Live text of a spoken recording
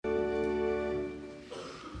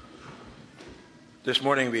This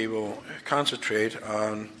morning we will concentrate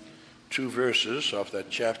on two verses of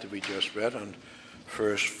that chapter we just read, on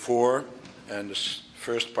verse 4 and the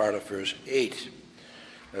first part of verse 8.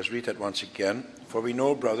 Let's read that once again. For we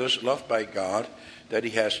know, brothers, loved by God, that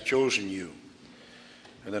he has chosen you.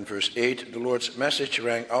 And then verse 8, the Lord's message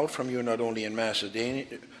rang out from you not only in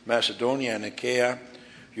Macedonia and Achaia,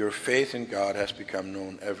 your faith in God has become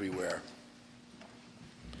known everywhere.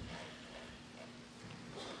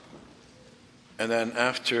 And then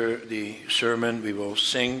after the sermon, we will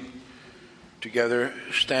sing together,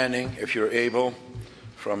 standing, if you're able,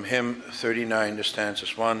 from hymn 39, the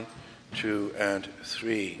stanzas 1, 2, and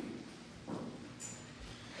 3.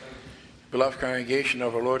 Beloved congregation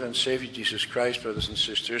of our Lord and Savior Jesus Christ, brothers and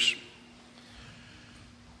sisters,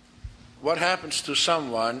 what happens to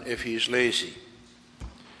someone if he's lazy?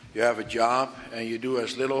 You have a job and you do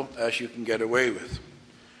as little as you can get away with.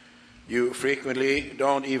 You frequently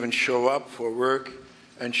don't even show up for work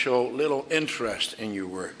and show little interest in your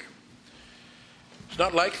work. It's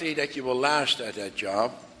not likely that you will last at that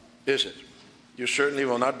job, is it? You certainly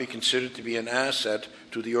will not be considered to be an asset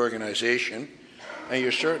to the organization, and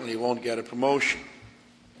you certainly won't get a promotion.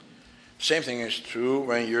 Same thing is true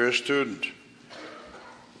when you're a student.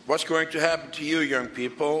 What's going to happen to you, young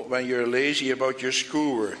people, when you're lazy about your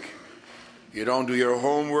schoolwork? You don't do your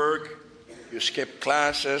homework. You skip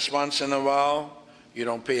classes once in a while. You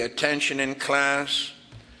don't pay attention in class.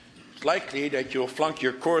 It's likely that you'll flunk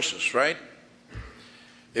your courses, right?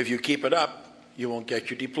 If you keep it up, you won't get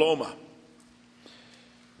your diploma.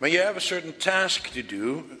 When you have a certain task to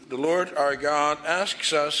do, the Lord our God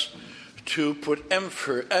asks us to put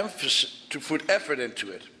effort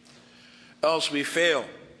into it. Else we fail.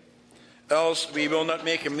 Else we will not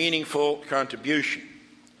make a meaningful contribution.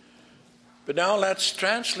 But now let's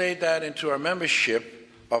translate that into our membership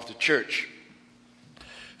of the church.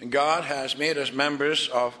 And God has made us members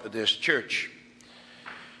of this church.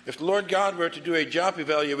 If the Lord God were to do a job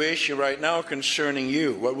evaluation right now concerning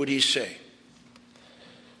you, what would he say?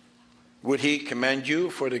 Would he commend you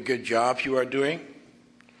for the good job you are doing?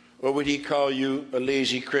 Or would he call you a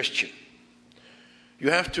lazy Christian? You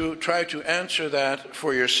have to try to answer that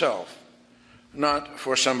for yourself, not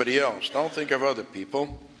for somebody else. Don't think of other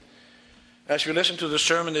people. As we listen to the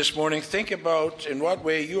sermon this morning, think about in what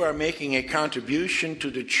way you are making a contribution to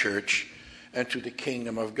the church and to the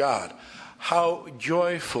kingdom of God. How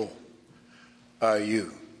joyful are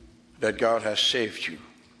you that God has saved you?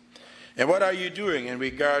 And what are you doing in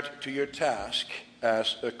regard to your task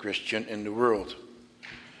as a Christian in the world?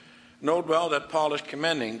 Note well that Paul is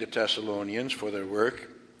commending the Thessalonians for their work.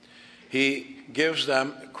 He gives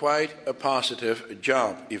them quite a positive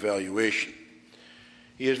job evaluation.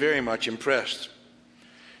 He is very much impressed.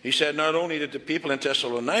 He said not only did the people in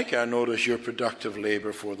Thessalonica notice your productive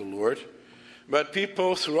labor for the Lord, but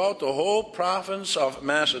people throughout the whole province of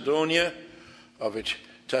Macedonia, of which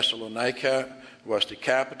Thessalonica was the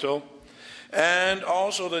capital, and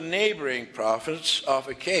also the neighboring province of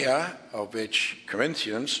Achaia, of which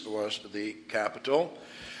Corinthians was the capital.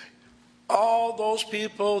 All those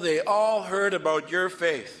people, they all heard about your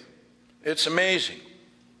faith. It's amazing.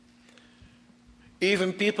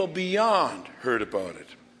 Even people beyond heard about it.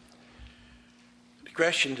 The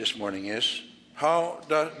question this morning is, how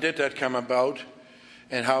did that come about,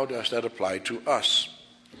 and how does that apply to us?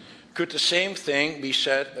 Could the same thing be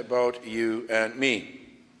said about you and me?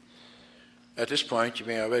 At this point, you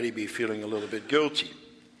may already be feeling a little bit guilty.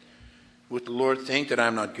 Would the Lord think that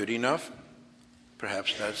I'm not good enough?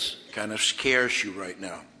 Perhaps that kind of scares you right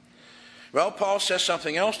now. Well, Paul says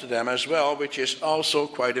something else to them as well, which is also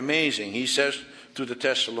quite amazing. He says to the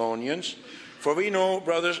Thessalonians, for we know,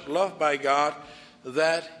 brothers, loved by God,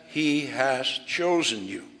 that he has chosen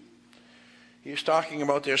you. He's talking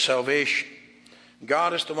about their salvation.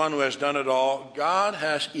 God is the one who has done it all. God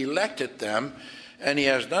has elected them, and he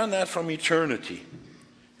has done that from eternity.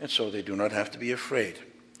 And so they do not have to be afraid.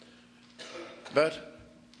 But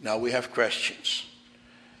now we have questions.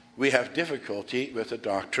 We have difficulty with the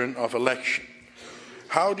doctrine of election.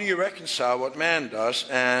 How do you reconcile what man does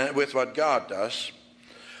with what God does?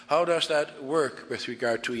 How does that work with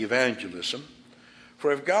regard to evangelism?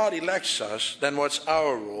 For if God elects us, then what's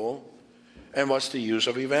our role and what's the use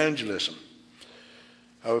of evangelism?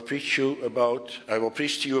 I will preach to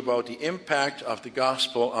you about the impact of the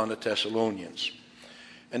gospel on the Thessalonians.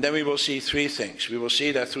 And then we will see three things. We will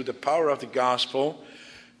see that through the power of the gospel,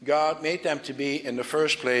 God made them to be, in the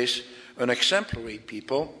first place, an exemplary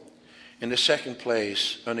people, in the second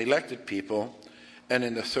place, an elected people, and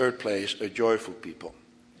in the third place, a joyful people.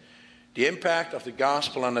 The impact of the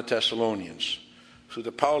gospel on the Thessalonians. Through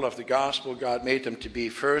the power of the gospel, God made them to be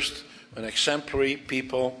first an exemplary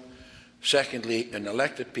people, secondly an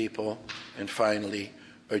elected people, and finally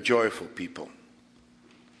a joyful people.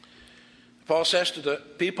 Paul says to the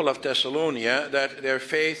people of Thessalonica that their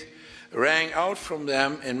faith rang out from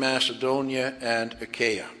them in Macedonia and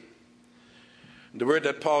Achaia. The word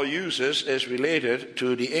that Paul uses is related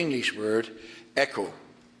to the English word echo.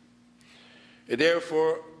 It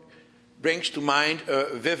therefore brings to mind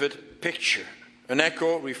a vivid picture. An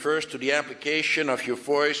echo refers to the amplification of your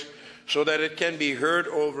voice so that it can be heard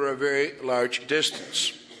over a very large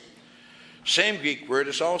distance. Same Greek word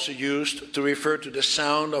is also used to refer to the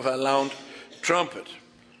sound of a loud trumpet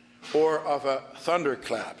or of a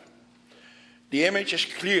thunderclap. The image is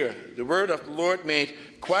clear. The word of the Lord made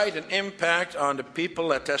quite an impact on the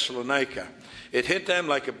people at Thessalonica. It hit them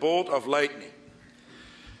like a bolt of lightning.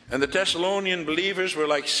 And the Thessalonian believers were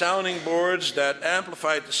like sounding boards that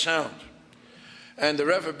amplified the sound. And the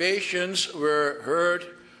reverberations were heard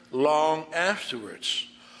long afterwards.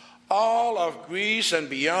 All of Greece and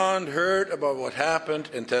beyond heard about what happened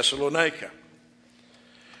in Thessalonica.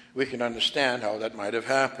 We can understand how that might have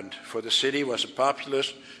happened, for the city was a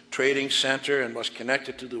populous trading center and was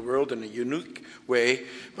connected to the world in a unique way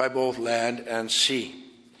by both land and sea.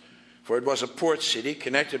 For it was a port city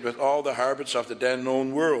connected with all the harbors of the then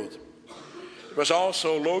known world. It was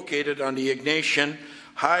also located on the Egnatian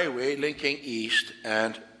highway linking east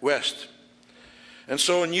and west. And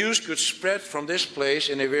so news could spread from this place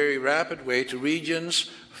in a very rapid way to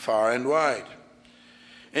regions far and wide.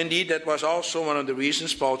 Indeed, that was also one of the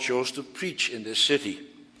reasons Paul chose to preach in this city.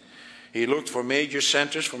 He looked for major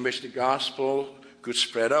centers from which the gospel could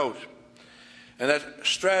spread out. And that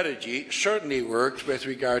strategy certainly worked with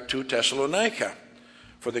regard to Thessalonica,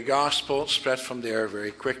 for the gospel spread from there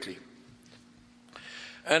very quickly.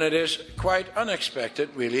 And it is quite unexpected,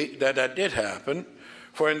 really, that that did happen,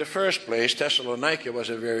 for in the first place, Thessalonica was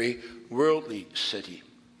a very worldly city.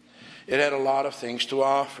 It had a lot of things to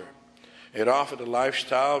offer. It offered a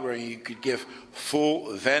lifestyle where you could give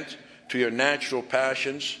full vent to your natural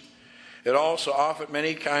passions. It also offered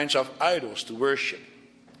many kinds of idols to worship.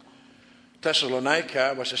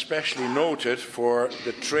 Thessalonica was especially noted for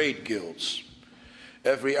the trade guilds.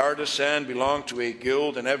 Every artisan belonged to a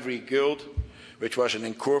guild, and every guild, which was an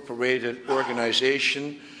incorporated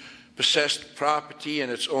organization, possessed property in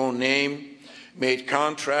its own name, made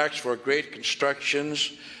contracts for great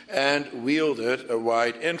constructions, and wielded a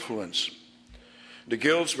wide influence. The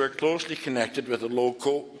guilds were closely connected with the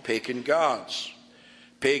local pagan gods.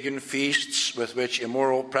 Pagan feasts with which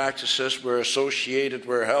immoral practices were associated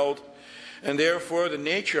were held, and therefore the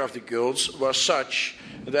nature of the guilds was such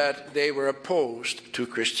that they were opposed to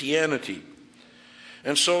Christianity.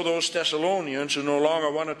 And so those Thessalonians who no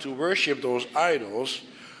longer wanted to worship those idols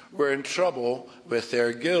were in trouble with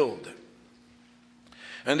their guild.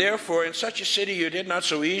 And therefore, in such a city, you did not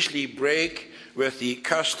so easily break with the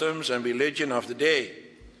customs and religion of the day.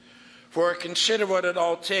 For consider what it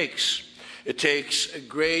all takes. It takes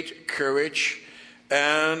great courage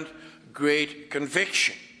and great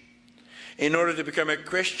conviction. In order to become a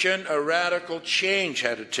Christian, a radical change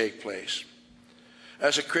had to take place.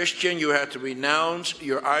 As a Christian, you had to renounce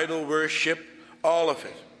your idol worship, all of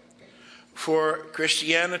it. For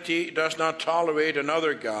Christianity does not tolerate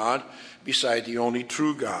another God beside the only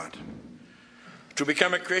true God. To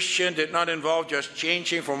become a Christian did not involve just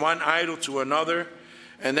changing from one idol to another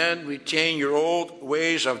and then retain your old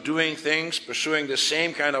ways of doing things, pursuing the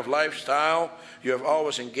same kind of lifestyle you have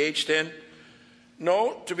always engaged in.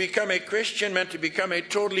 No, to become a Christian meant to become a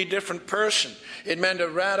totally different person. It meant a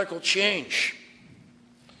radical change.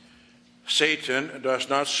 Satan does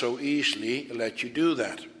not so easily let you do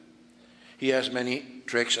that. He has many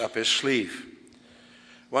tricks up his sleeve.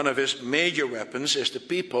 One of his major weapons is the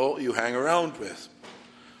people you hang around with.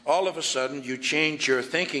 All of a sudden, you change your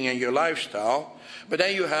thinking and your lifestyle, but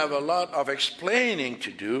then you have a lot of explaining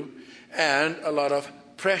to do and a lot of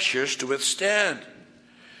pressures to withstand.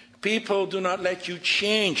 People do not let you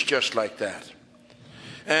change just like that.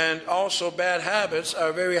 And also, bad habits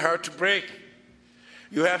are very hard to break.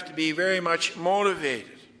 You have to be very much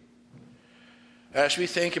motivated. As we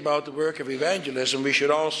think about the work of evangelism, we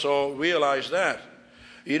should also realize that.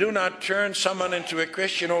 You do not turn someone into a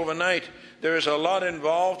Christian overnight. There is a lot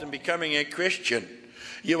involved in becoming a Christian.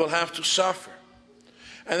 You will have to suffer.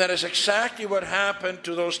 And that is exactly what happened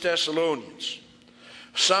to those Thessalonians.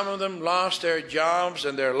 Some of them lost their jobs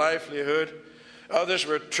and their livelihood. Others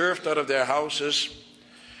were turfed out of their houses.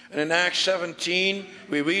 And in Acts 17,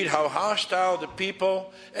 we read how hostile the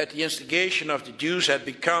people at the instigation of the Jews had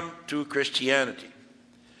become to Christianity.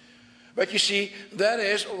 But you see, that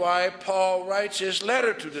is why Paul writes his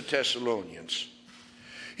letter to the Thessalonians.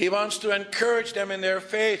 He wants to encourage them in their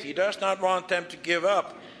faith. He does not want them to give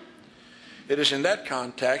up. It is in that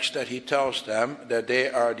context that he tells them that they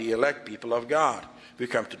are the elect people of God. We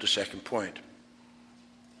come to the second point.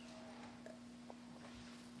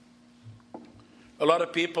 A lot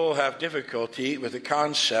of people have difficulty with the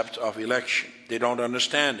concept of election. They don't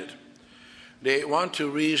understand it. They want to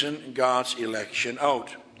reason God's election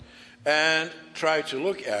out and try to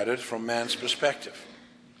look at it from man's perspective.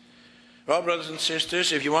 Well, brothers and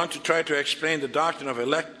sisters, if you want to try to explain the doctrine of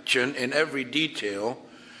election in every detail,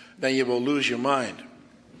 then you will lose your mind.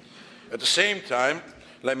 At the same time,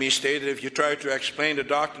 let me state that if you try to explain the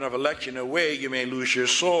doctrine of election away, you may lose your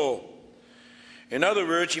soul. In other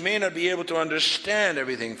words, you may not be able to understand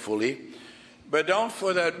everything fully, but don't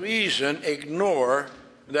for that reason ignore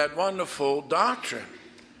that wonderful doctrine.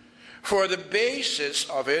 For the basis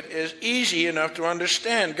of it is easy enough to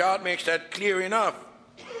understand. God makes that clear enough.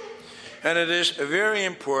 And it is very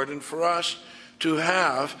important for us to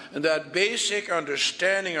have that basic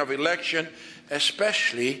understanding of election,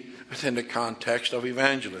 especially within the context of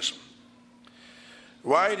evangelism.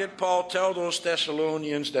 Why did Paul tell those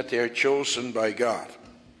Thessalonians that they are chosen by God?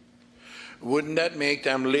 Wouldn't that make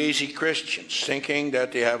them lazy Christians, thinking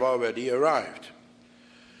that they have already arrived?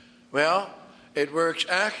 Well, it works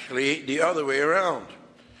actually the other way around.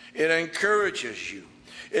 It encourages you.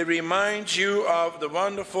 It reminds you of the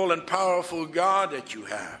wonderful and powerful God that you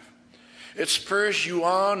have. It spurs you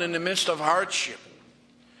on in the midst of hardship.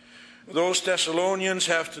 Those Thessalonians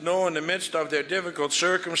have to know in the midst of their difficult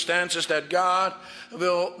circumstances that God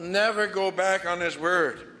will never go back on his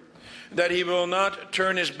word, that he will not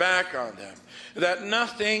turn his back on them, that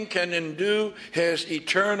nothing can undo his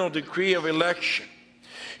eternal decree of election.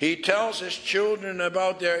 He tells his children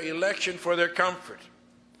about their election for their comfort.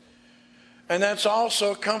 And that's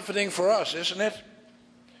also comforting for us, isn't it?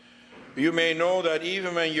 You may know that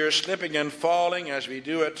even when you're slipping and falling, as we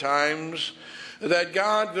do at times, that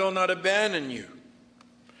God will not abandon you.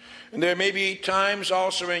 And there may be times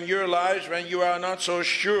also in your lives when you are not so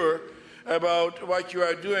sure about what you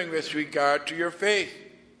are doing with regard to your faith.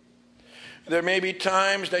 There may be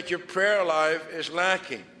times that your prayer life is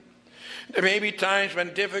lacking. There may be times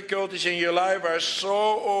when difficulties in your life are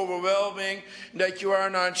so overwhelming that you are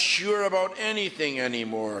not sure about anything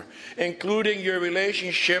anymore, including your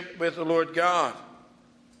relationship with the Lord God.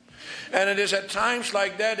 And it is at times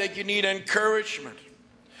like that that you need encouragement.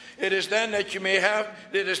 It is then that you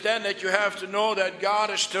have to know that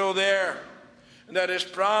God is still there, and that his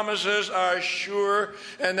promises are sure,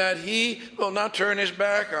 and that he will not turn his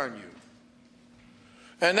back on you.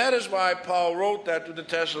 And that is why Paul wrote that to the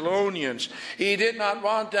Thessalonians. He did not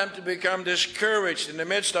want them to become discouraged in the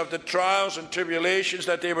midst of the trials and tribulations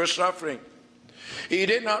that they were suffering. He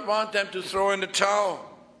did not want them to throw in the towel.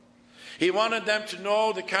 He wanted them to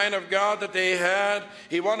know the kind of God that they had.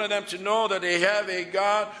 He wanted them to know that they have a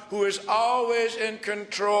God who is always in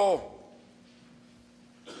control.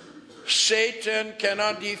 Satan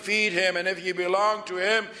cannot defeat him, and if you belong to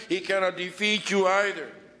him, he cannot defeat you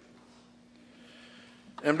either.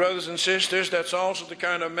 And brothers and sisters, that's also the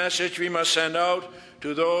kind of message we must send out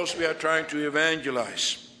to those we are trying to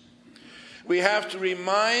evangelize. We have to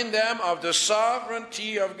remind them of the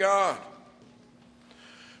sovereignty of God.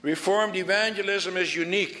 Reformed evangelism is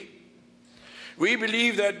unique. We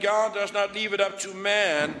believe that God does not leave it up to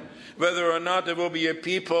man whether or not there will be a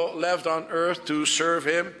people left on earth to serve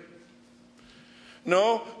him.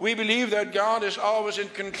 No, we believe that God is always in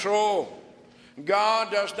control.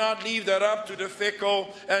 God does not leave that up to the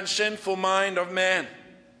fickle and sinful mind of man.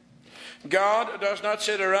 God does not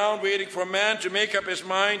sit around waiting for man to make up his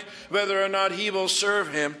mind whether or not he will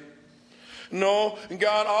serve him. No,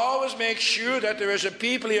 God always makes sure that there is a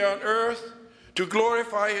people here on earth to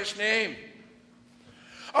glorify his name.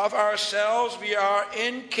 Of ourselves, we are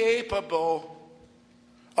incapable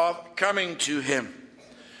of coming to him.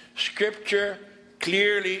 Scripture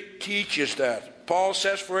clearly teaches that. Paul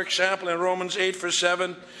says, for example, in Romans 8, verse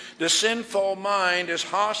 7, the sinful mind is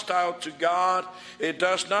hostile to God. It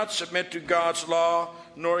does not submit to God's law,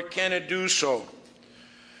 nor can it do so.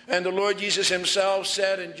 And the Lord Jesus himself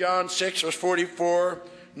said in John 6, verse 44,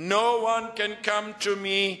 no one can come to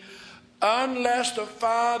me unless the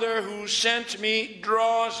Father who sent me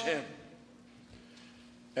draws him,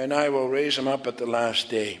 and I will raise him up at the last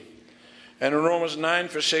day. And in Romans 9,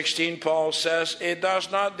 verse 16, Paul says, it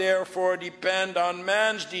does not therefore depend on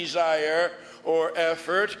man's desire or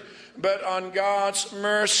effort, but on God's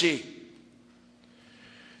mercy.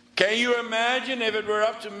 Can you imagine if it were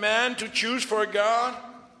up to man to choose for God?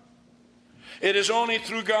 It is only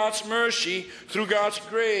through God's mercy, through God's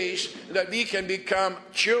grace, that we can become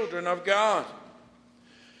children of God.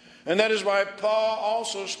 And that is why Paul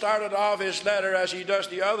also started off his letter, as he does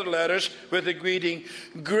the other letters, with the greeting,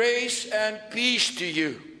 grace and peace to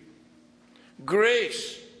you.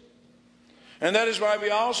 Grace. And that is why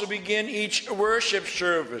we also begin each worship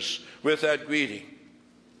service with that greeting.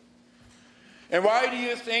 And why do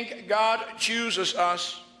you think God chooses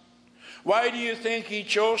us? Why do you think he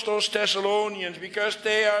chose those Thessalonians? Because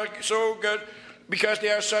they are so good, because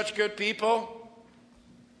they are such good people?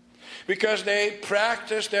 Because they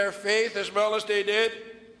practiced their faith as well as they did?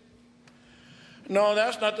 No,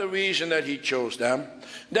 that's not the reason that he chose them.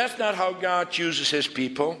 That's not how God chooses his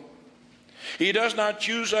people. He does not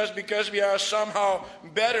choose us because we are somehow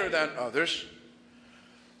better than others.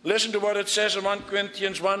 Listen to what it says in 1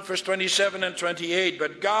 Corinthians 1, verse 27 and 28.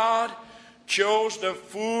 But God chose the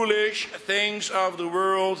foolish things of the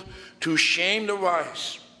world to shame the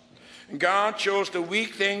wise. God chose the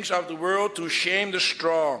weak things of the world to shame the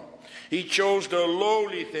strong. He chose the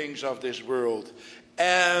lowly things of this world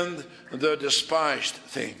and the despised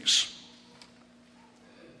things.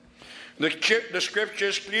 The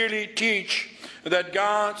scriptures clearly teach that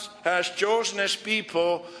God has chosen his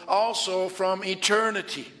people also from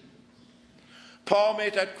eternity. Paul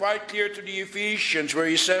made that quite clear to the Ephesians, where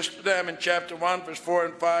he says to them in chapter 1, verse 4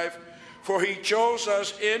 and 5, for he chose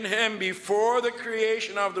us in him before the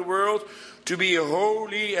creation of the world to be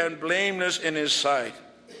holy and blameless in his sight.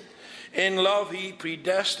 In love he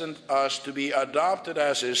predestined us to be adopted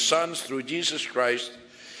as his sons through Jesus Christ,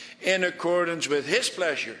 in accordance with his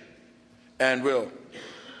pleasure and will.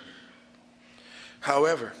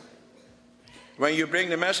 However, when you bring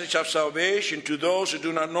the message of salvation to those who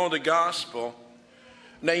do not know the gospel,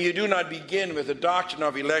 then you do not begin with the doctrine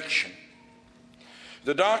of election.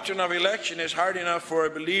 The doctrine of election is hard enough for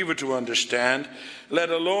a believer to understand, let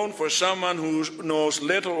alone for someone who knows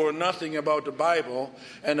little or nothing about the Bible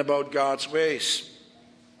and about God's ways.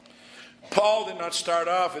 Paul did not start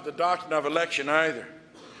off with the doctrine of election either.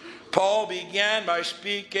 Paul began by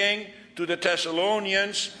speaking to the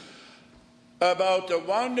Thessalonians about the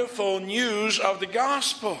wonderful news of the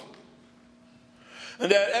gospel.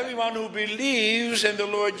 And that everyone who believes in the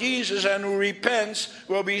Lord Jesus and who repents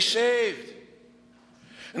will be saved.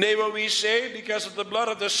 And they will be saved because of the blood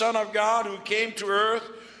of the Son of God who came to earth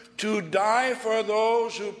to die for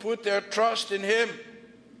those who put their trust in him.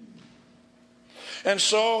 And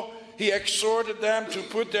so he exhorted them to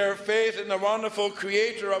put their faith in the wonderful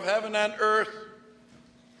Creator of heaven and earth.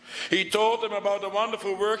 He told them about the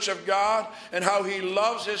wonderful works of God and how he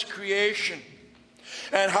loves his creation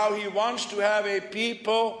and how he wants to have a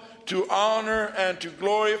people to honor and to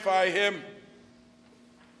glorify him.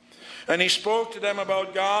 And he spoke to them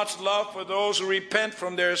about God's love for those who repent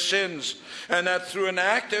from their sins, and that through an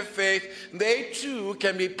act of faith, they too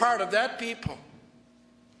can be part of that people.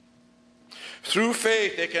 Through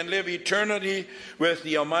faith, they can live eternity with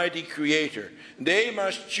the Almighty Creator. They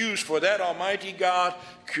must choose for that Almighty God,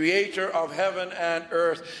 Creator of heaven and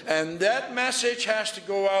earth. And that message has to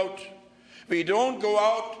go out. We don't go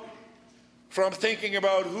out from thinking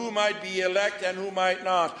about who might be elect and who might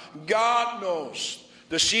not. God knows.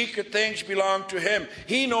 The secret things belong to him.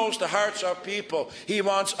 He knows the hearts of people. He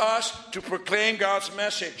wants us to proclaim God's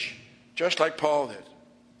message, just like Paul did.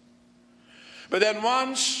 But then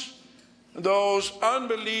once those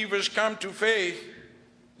unbelievers come to faith,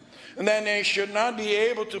 and then they should not be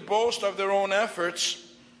able to boast of their own efforts,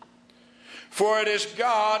 for it is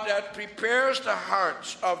God that prepares the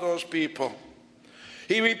hearts of those people.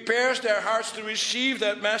 He prepares their hearts to receive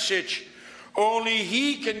that message. Only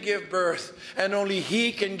he can give birth, and only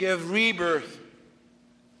he can give rebirth.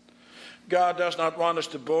 God does not want us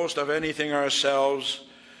to boast of anything ourselves,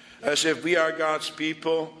 as if we are God's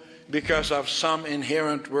people because of some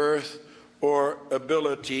inherent worth or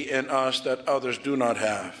ability in us that others do not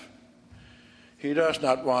have. He does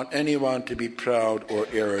not want anyone to be proud or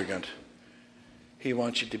arrogant. He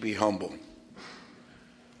wants you to be humble.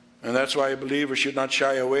 And that's why a believer should not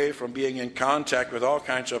shy away from being in contact with all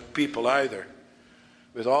kinds of people either,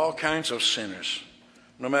 with all kinds of sinners,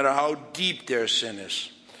 no matter how deep their sin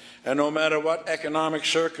is, and no matter what economic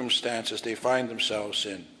circumstances they find themselves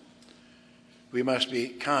in. We must be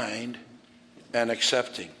kind and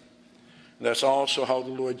accepting. That's also how the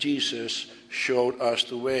Lord Jesus showed us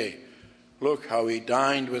the way. Look how he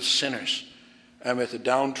dined with sinners and with the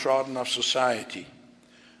downtrodden of society.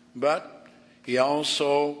 But he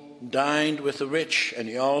also dined with the rich, and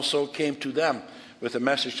he also came to them with a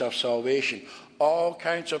message of salvation. All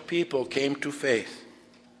kinds of people came to faith.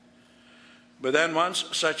 But then once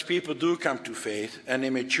such people do come to faith, and they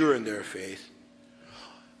mature in their faith,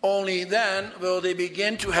 Only then will they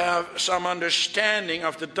begin to have some understanding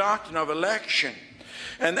of the doctrine of election.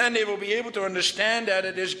 And then they will be able to understand that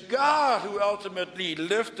it is God who ultimately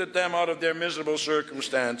lifted them out of their miserable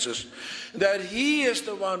circumstances. That He is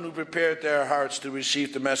the one who prepared their hearts to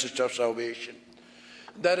receive the message of salvation.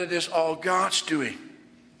 That it is all God's doing.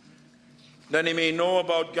 Then they may know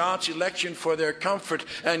about God's election for their comfort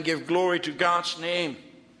and give glory to God's name.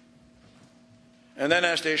 And then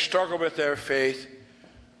as they struggle with their faith,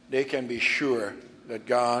 they can be sure that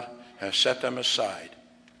God has set them aside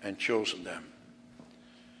and chosen them.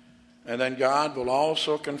 And then God will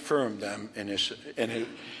also confirm them in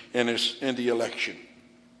the election.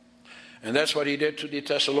 And that's what He did to the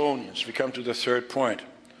Thessalonians. We come to the third point.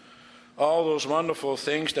 All those wonderful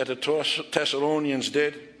things that the Thessalonians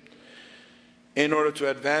did in order to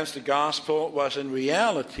advance the gospel was in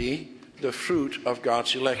reality the fruit of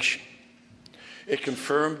God's election. It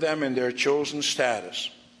confirmed them in their chosen status.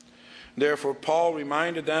 Therefore, Paul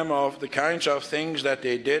reminded them of the kinds of things that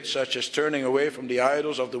they did, such as turning away from the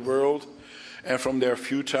idols of the world and from their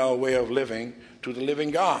futile way of living to the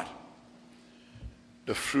living God,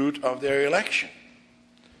 the fruit of their election.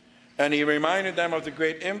 And he reminded them of the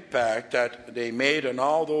great impact that they made on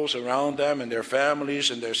all those around them and their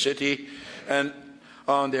families and their city and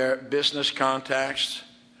on their business contacts.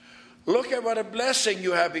 Look at what a blessing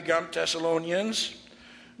you have become, Thessalonians.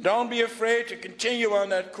 Don't be afraid to continue on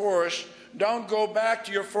that course. Don't go back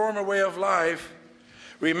to your former way of life.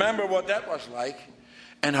 Remember what that was like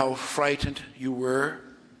and how frightened you were.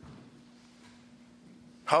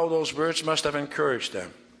 How those words must have encouraged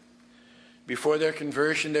them. Before their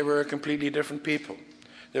conversion, they were a completely different people.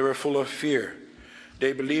 They were full of fear.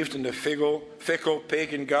 They believed in the fickle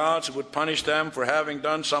pagan gods who would punish them for having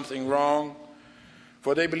done something wrong.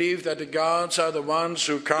 For they believed that the gods are the ones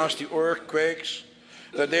who cause the earthquakes,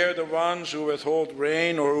 that they're the ones who withhold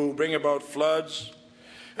rain or who bring about floods,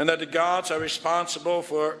 and that the gods are responsible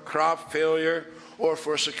for crop failure or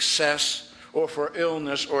for success or for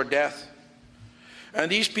illness or death.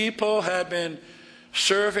 And these people had been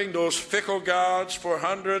serving those fickle gods for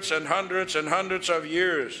hundreds and hundreds and hundreds of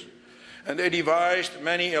years. And they devised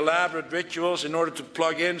many elaborate rituals in order to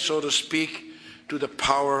plug in, so to speak, to the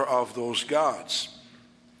power of those gods.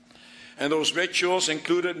 And those rituals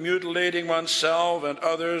included mutilating oneself and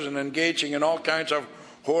others and engaging in all kinds of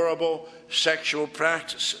horrible sexual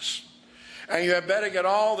practices. And you had better get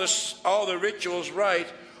all the rituals right,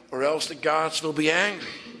 or else the gods will be angry.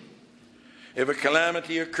 If a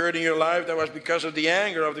calamity occurred in your life, that was because of the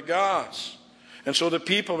anger of the gods. And so the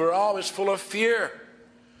people were always full of fear.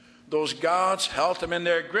 Those gods held them in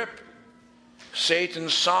their grip. Satan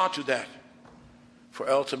saw to that. For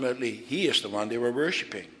ultimately, he is the one they were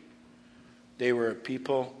worshiping. They were a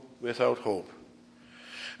people without hope.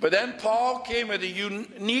 But then Paul came with a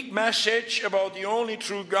unique message about the only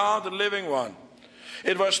true God, the living one.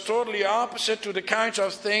 It was totally opposite to the kinds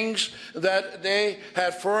of things that they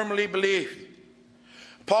had formerly believed.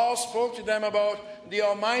 Paul spoke to them about the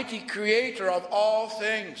Almighty Creator of all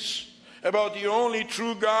things, about the only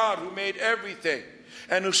true God who made everything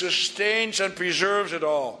and who sustains and preserves it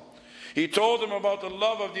all. He told them about the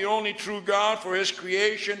love of the only true God for His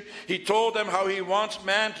creation. He told them how He wants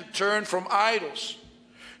man to turn from idols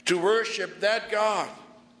to worship that God.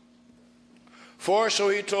 For, so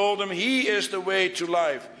He told them, He is the way to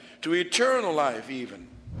life, to eternal life even.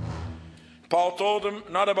 Paul told them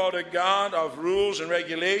not about a God of rules and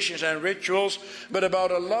regulations and rituals, but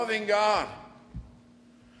about a loving God.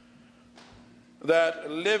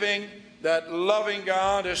 That loving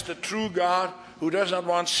God is the true God who does not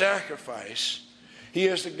want sacrifice. He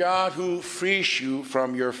is the God who frees you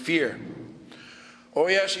from your fear. Oh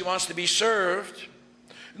yes, He wants to be served.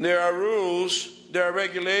 There are rules, there are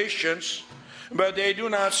regulations, but they do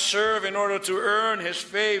not serve in order to earn His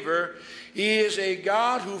favor. He is a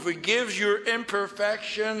God who forgives your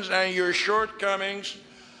imperfections and your shortcomings,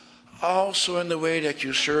 also in the way that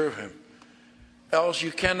you serve Him. Else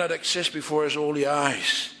you cannot exist before His holy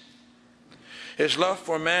eyes. His love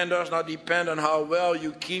for man does not depend on how well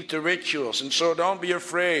you keep the rituals, and so don't be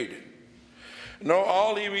afraid. No,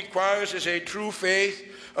 all He requires is a true faith,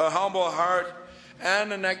 a humble heart,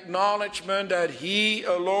 and an acknowledgement that He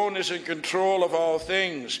alone is in control of all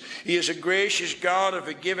things. He is a gracious God, a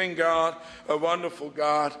forgiving God, a wonderful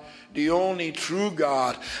God, the only true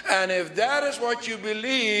God. And if that is what you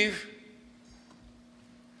believe,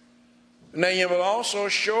 then you will also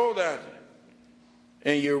show that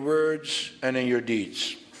in your words and in your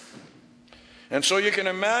deeds. And so you can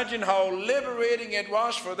imagine how liberating it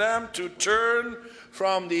was for them to turn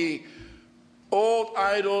from the old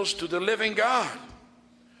idols to the living God.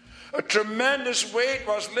 A tremendous weight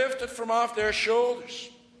was lifted from off their shoulders.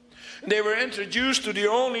 They were introduced to the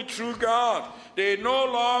only true God. They no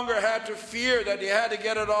longer had to fear that they had to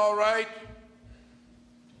get it all right.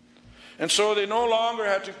 And so they no longer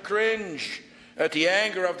had to cringe at the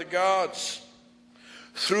anger of the gods.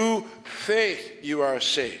 Through faith you are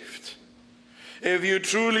saved. If you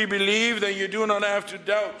truly believe, then you do not have to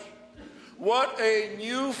doubt. What a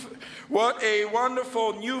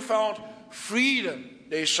wonderful newfound freedom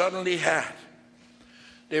they suddenly had.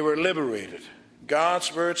 They were liberated.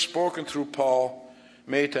 God's word spoken through Paul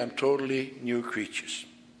made them totally new creatures.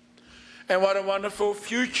 And what a wonderful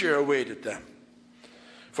future awaited them.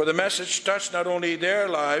 For the message touched not only their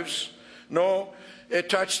lives, no, it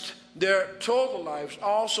touched their total lives,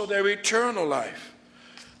 also their eternal life.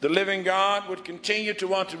 The living God would continue to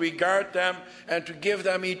want to regard them and to give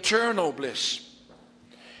them eternal bliss.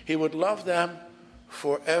 He would love them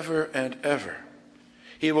forever and ever.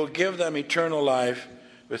 He will give them eternal life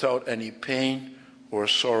without any pain or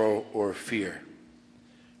sorrow or fear.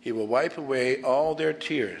 He will wipe away all their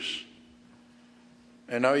tears.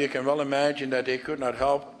 And now you can well imagine that they could not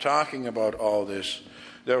help talking about all this.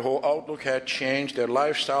 Their whole outlook had changed. Their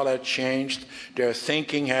lifestyle had changed. Their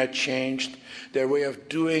thinking had changed. Their way of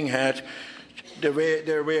doing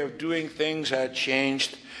things had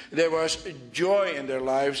changed. There was joy in their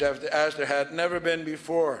lives as there had never been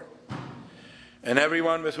before. And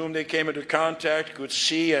everyone with whom they came into contact could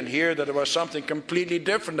see and hear that there was something completely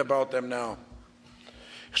different about them now.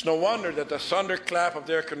 It's no wonder that the thunderclap of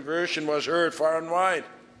their conversion was heard far and wide.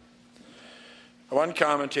 One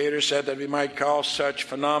commentator said that we might call such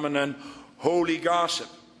phenomenon holy gossip.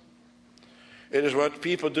 It is what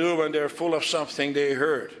people do when they're full of something they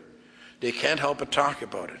heard. They can't help but talk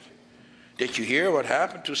about it. Did you hear what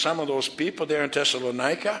happened to some of those people there in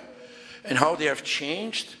Thessalonica and how they have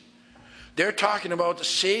changed? They're talking about the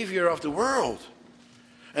Savior of the world.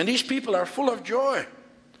 And these people are full of joy.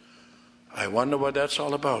 I wonder what that's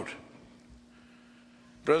all about.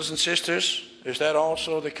 Brothers and sisters, is that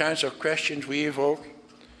also the kinds of questions we evoke?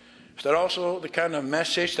 Is that also the kind of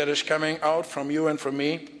message that is coming out from you and from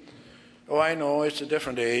me? Oh, I know, it's a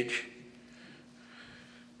different age.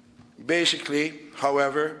 Basically,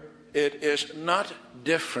 however, it is not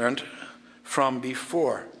different from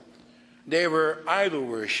before. They were idol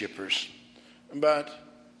worshippers. But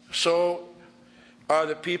so are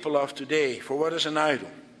the people of today. For what is an idol?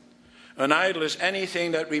 An idol is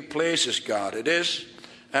anything that replaces God. It is,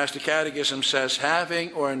 as the Catechism says,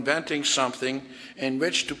 having or inventing something in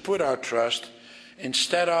which to put our trust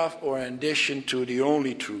instead of or in addition to the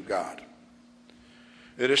only true God.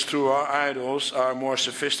 It is true our idols are more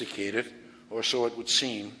sophisticated, or so it would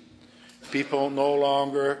seem. People no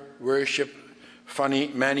longer worship funny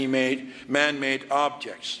man-made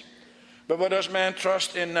objects. But what does man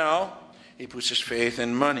trust in now? He puts his faith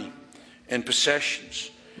in money, in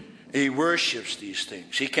possessions. He worships these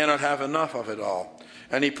things. He cannot have enough of it all.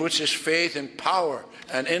 And he puts his faith in power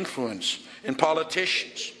and influence, in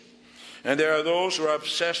politicians. And there are those who are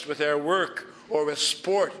obsessed with their work or with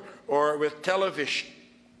sport or with television.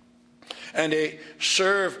 And they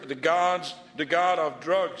serve the god of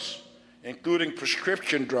drugs, including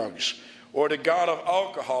prescription drugs, or the god of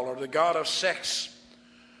alcohol, or the god of sex.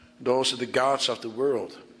 Those are the gods of the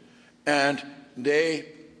world. And they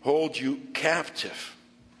hold you captive.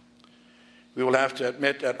 We will have to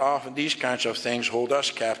admit that often these kinds of things hold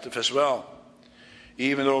us captive as well.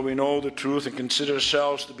 Even though we know the truth and consider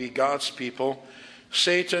ourselves to be God's people,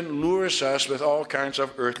 Satan lures us with all kinds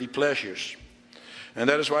of earthly pleasures. And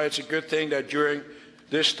that is why it's a good thing that during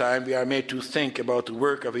this time we are made to think about the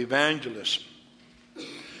work of evangelism.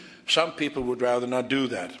 Some people would rather not do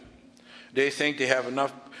that. They think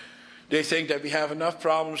that we have enough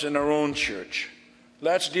problems in our own church.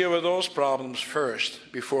 Let's deal with those problems first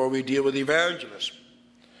before we deal with evangelism.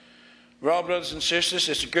 Well, brothers and sisters,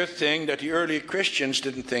 it's a good thing that the early Christians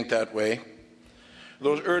didn't think that way.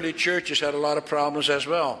 Those early churches had a lot of problems as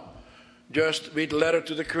well. Just read the letter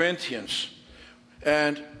to the Corinthians.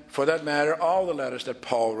 And for that matter, all the letters that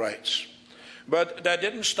Paul writes. But that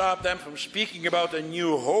didn't stop them from speaking about the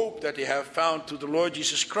new hope that they have found through the Lord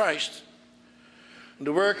Jesus Christ.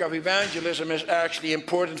 The work of evangelism is actually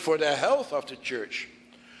important for the health of the church.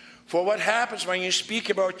 For what happens when you speak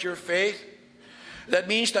about your faith? That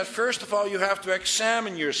means that first of all you have to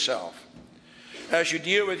examine yourself. As you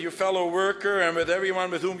deal with your fellow worker and with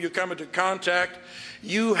everyone with whom you come into contact,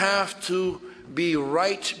 you have to be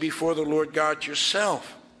right before the Lord God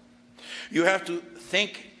yourself. You have to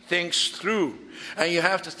think things through, and you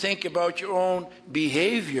have to think about your own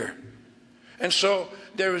behavior. And so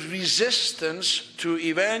there is resistance to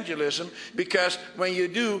evangelism, because when you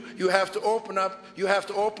do, you have to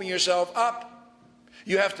open yourself up.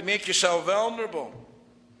 You have to make yourself vulnerable.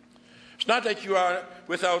 It's not that you are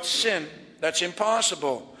without sin. That's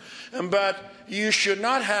impossible. But you should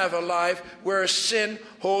not have a life where sin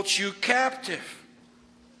holds you captive.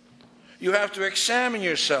 You have to examine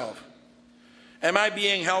yourself. Am I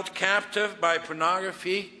being held captive by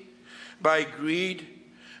pornography, by greed,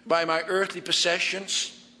 by my earthly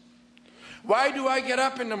possessions? Why do I get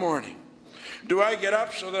up in the morning? Do I get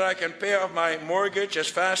up so that I can pay off my mortgage as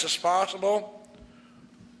fast as possible?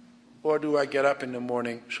 Or do I get up in the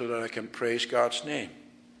morning so that I can praise God's name?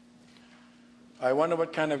 I wonder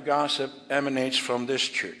what kind of gossip emanates from this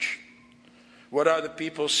church. What are the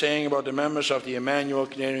people saying about the members of the Emmanuel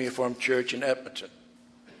Canadian Reformed Church in Edmonton?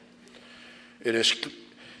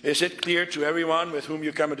 Is it clear to everyone with whom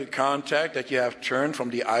you come into contact that you have turned from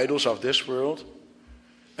the idols of this world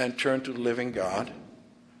and turned to the living God?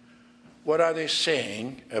 What are they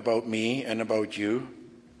saying about me and about you?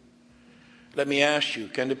 Let me ask you,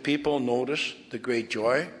 can the people notice the great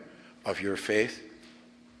joy of your faith?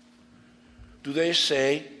 Do they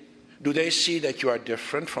see that you are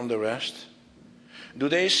different from the rest? Do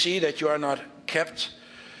they see that you are not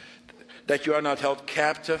held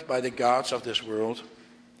captive by the gods of this world?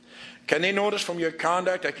 Can they notice from your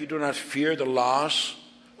conduct that you do not fear the loss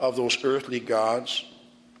of those earthly gods?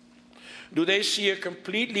 Do they see a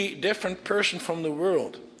completely different person from the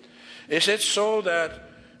world? Is it so that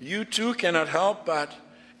you too cannot help but,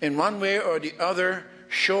 in one way or the other,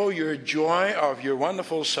 show your joy of your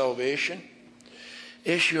wonderful salvation?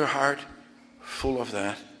 Is your heart full of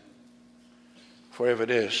that? For if it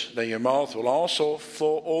is, then your mouth will also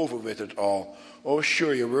flow over with it all. Oh,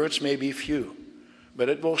 sure, your words may be few, but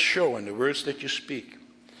it will show in the words that you speak.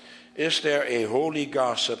 Is there a holy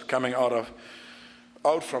gossip coming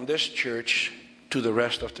out from this church to the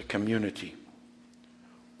rest of the community?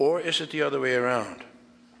 Or is it the other way around?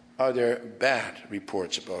 Are there bad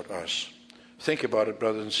reports about us? Think about it,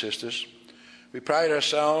 brothers and sisters. We pride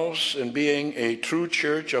ourselves in being a true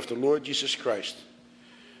church of the Lord Jesus Christ.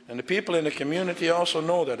 And the people in the community also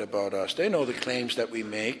know that about us. They know the claims that we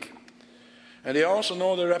make. And they also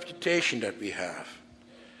know the reputation that we have.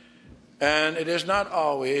 And it is not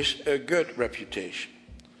always a good reputation.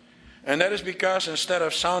 And that is because instead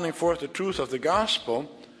of sounding forth the truth of the gospel,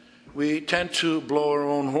 we tend to blow our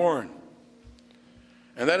own horn.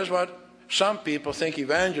 And that is what some people think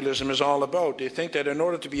evangelism is all about. They think that in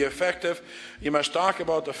order to be effective, you must talk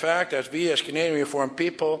about the fact that we as Canadian Reformed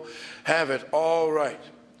people have it all right.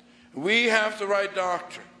 We have the right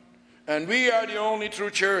doctrine, and we are the only true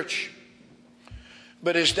church.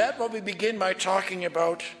 But is that what we begin by talking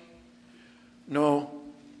about? No,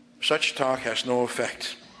 such talk has no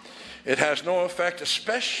effect. It has no effect,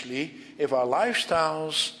 especially if our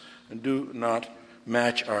lifestyles do not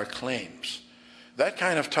match our claims. That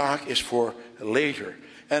kind of talk is for later,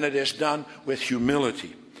 and it is done with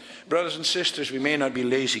humility. Brothers and sisters, we may not be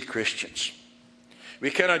lazy Christians. We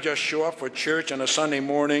cannot just show up for church on a Sunday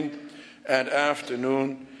morning and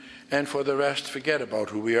afternoon and for the rest forget about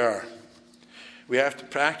who we are. We have to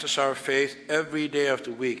practice our faith every day of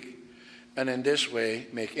the week, and in this way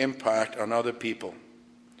make impact on other people.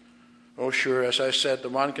 Oh sure, as I said, the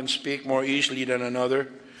one can speak more easily than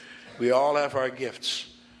another. We all have our gifts.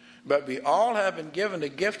 But we all have been given the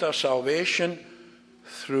gift of salvation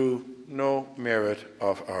through no merit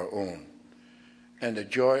of our own. And the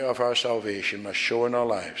joy of our salvation must show in our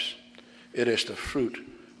lives. It is the fruit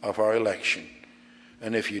of our election.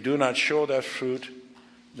 And if you do not show that fruit,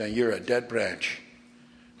 then you're a dead branch.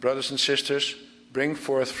 Brothers and sisters, bring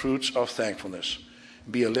forth fruits of thankfulness.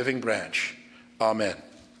 Be a living branch. Amen.